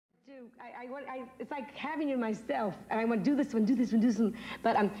it's like having you myself, and I want to do this one, do this one, do this one.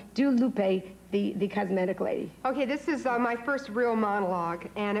 But do Lupe, the cosmetic lady. Okay, this is my first real monologue,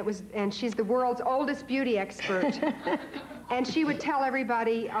 and she's the world's oldest beauty expert, and she would tell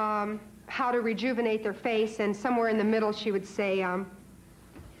everybody how to rejuvenate their face, and somewhere in the middle she would say,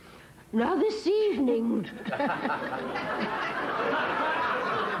 now this evening,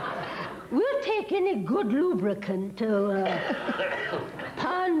 we'll take any good lubricant to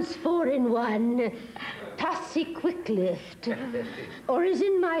Pond's 4-in-1, Tussie Quick Lift, or as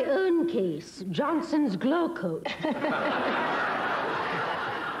in my own case, Johnson's Glow Coat.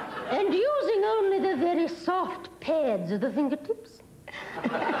 And using only the very soft pads of the fingertips,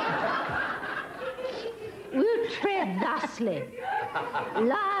 we'll tread thusly.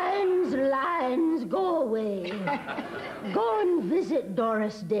 Lines, lines, go away. Go and visit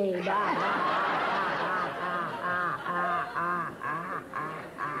Doris Day.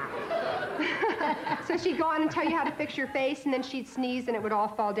 So she'd go on and tell you how to fix your face, and then she'd sneeze, and it would all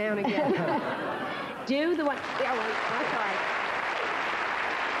fall down again. Do the one. Yeah, well, that's all right.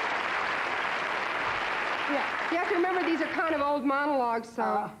 Yeah, you have to remember these are kind of old monologues,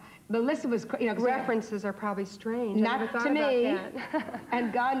 so... Melissa was, references are probably strange. Not to me.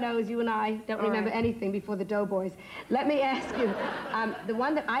 And God knows you and I don't remember anything before the Doughboys. Let me ask you, the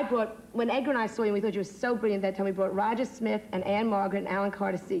one that I brought, when Edgar and I saw you, we thought you were so brilliant that time, we brought Roger Smith and Ann Margaret and Alan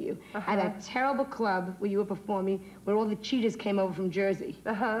Carr to see you at that terrible club where you were performing, where all the cheaters came over from Jersey.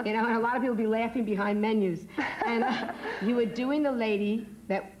 And a lot of people would be laughing behind menus. And you were doing the lady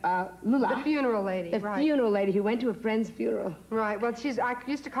that, Lula. The funeral lady, The funeral lady who went to a friend's funeral. Right, well, I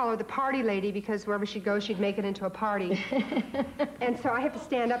used to call her the party lady because wherever she'd go, she'd make it into a party. And so I have to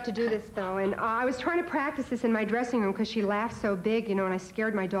stand up to do this, though. And I was trying to practice this in my dressing room because she laughed so big, and I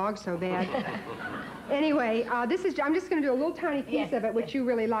scared my dog so bad. Anyway, I'm just going to do a little tiny piece of it, which you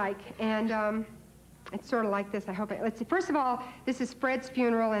really like. And it's sort of like this. I hope let's see. First of all, this is Fred's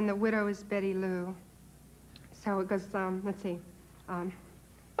funeral, and the widow is Betty Lou. So it goes, let's see.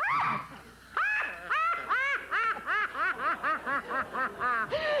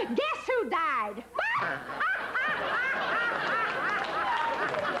 Guess who died?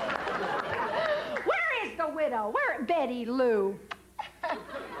 Where is the widow? Where? Betty Lou.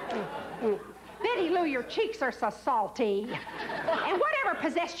 Betty Lou, your cheeks are so salty. And whatever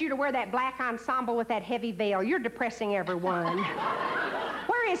possessed you to wear that black ensemble with that heavy veil? You're depressing everyone.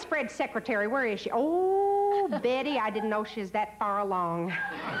 Where is Fred's secretary? Where is she? Oh, Betty, I didn't know she was that far along.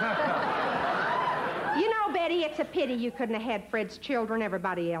 You know, Betty, it's a pity you couldn't have had Fred's children.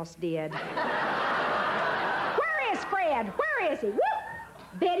 Everybody else did. Where is Fred? Where is he? Woo!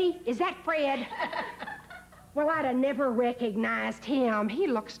 Betty, is that Fred? Well, I'd have never recognized him. He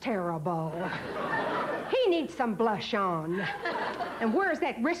looks terrible. He needs some blush on. And where's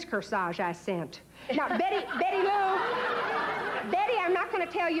that wrist corsage I sent? Now, Betty Lou, Betty, I'm not going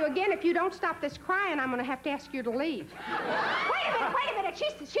to tell you again. If you don't stop this crying, I'm going to have to ask you to leave. Wait a minute.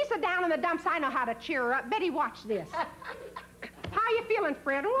 She's so down in the dumps, I know how to cheer her up. Betty, watch this. How you feeling,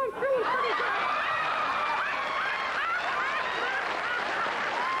 Fred? Oh, I'm feeling pretty good.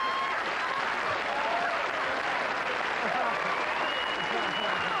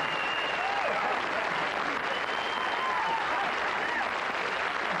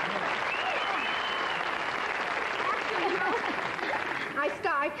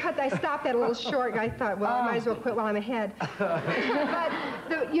 I stopped that a little short. I thought, well, I might as well quit while I'm ahead. But,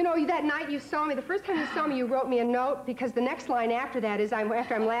 that night you saw me, the first time you saw me, you wrote me a note, because the next line after that is,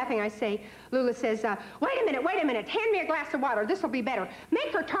 after I'm laughing, I say, Lula says, wait a minute, hand me a glass of water. This will be better.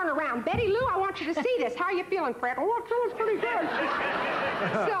 Make her turn around. Betty Lou, I want you to see this. How are you feeling, Fred? Oh, I'm feeling pretty good.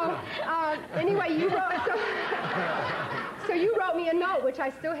 So, anyway, so you wrote me a note, which I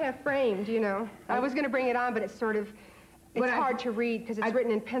still have framed, I was going to bring it on, but it's sort of... It's hard to read because it's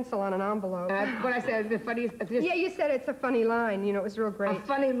written in pencil on an envelope. What I said, the funniest... Yeah, you said it's a funny line. It was real great. A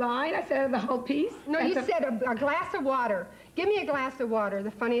funny line? I said the whole piece? No, you said a glass of water. Give me a glass of water,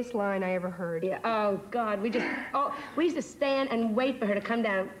 the funniest line I ever heard. Yeah. Oh, God. We used to stand and wait for her to come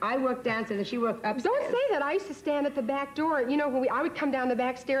down. I worked downstairs and she worked upstairs. Don't say that. I used to stand at the back door. When I would come down the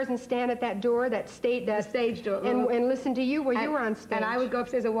back stairs and stand at that door, the stage door. And listen to you while you were on stage. And I would go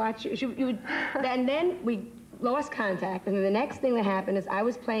upstairs and watch you. And then we... lost contact, and then the next thing that happened is I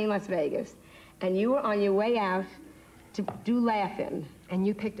was playing Las Vegas, and you were on your way out to do Laugh-In.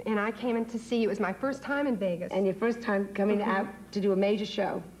 And I came in to see you. It was my first time in Vegas. And your first time coming out to do a major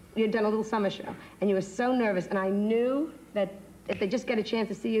show. You had done a little summer show, and you were so nervous, and I knew that if they just get a chance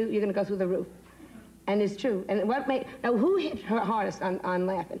to see you, you're going to go through the roof. And it's true. And now, who hit her hardest on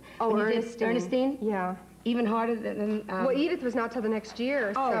Laugh-In? Oh, Ernestine. Ernestine? Yeah. Even harder than... Well, Edith was not till the next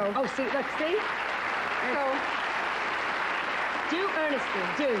year, so... Oh, see, look, see? So... Do earnestly,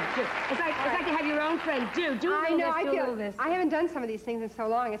 do. It's like to have your own friend. Do I know, I feel this. I haven't done some of these things in so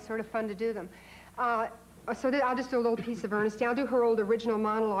long, it's sort of fun to do them. So I'll just do a little piece of Ernestine. I'll do her old original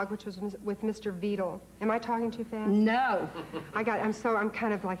monologue, which was with Mr. Beadle. Am I talking too fast? No. I'm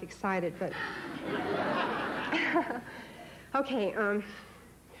kind of like excited, but... Okay,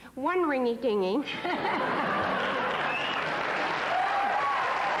 one ringy-dingy.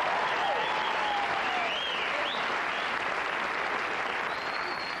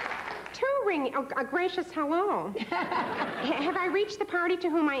 Oh, a gracious hello. Have I reached the party to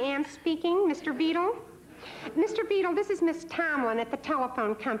whom I am speaking, Mr. Beadle? Mr. Beadle, this is Miss Tomlin at the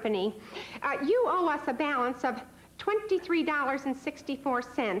telephone company. You owe us a balance of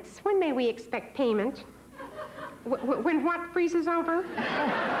 $23.64. When may we expect payment? When what freezes over?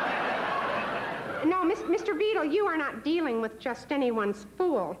 No, Mr. Beadle, you are not dealing with just anyone's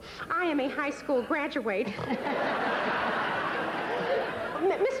fool. I am a high school graduate.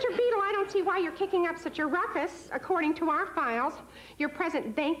 Mr. Beadle, I don't see why you're kicking up such a ruckus. According to our files, your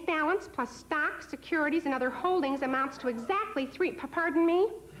present bank balance plus stocks, securities, and other holdings amounts to exactly pardon me?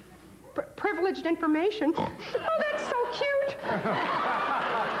 Privileged information. Oh, that's so cute. No,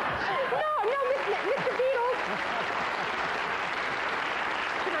 Mr. Beadle.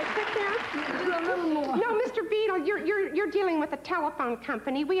 Can I sit there? Do a little more. No, Mr. Beadle, you're dealing with a telephone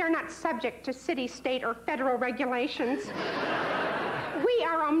company. We are not subject to city, state, or federal regulations. We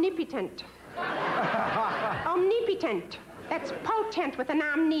are omnipotent. Omnipotent. That's potent with an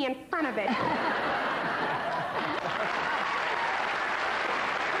omni in front of it.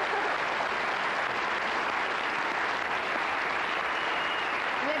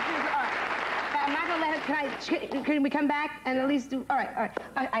 I'm not gonna let her. Can we come back and at least do? All right.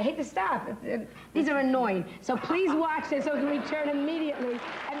 I hate to stop. These are annoying. So please watch this so we can return immediately.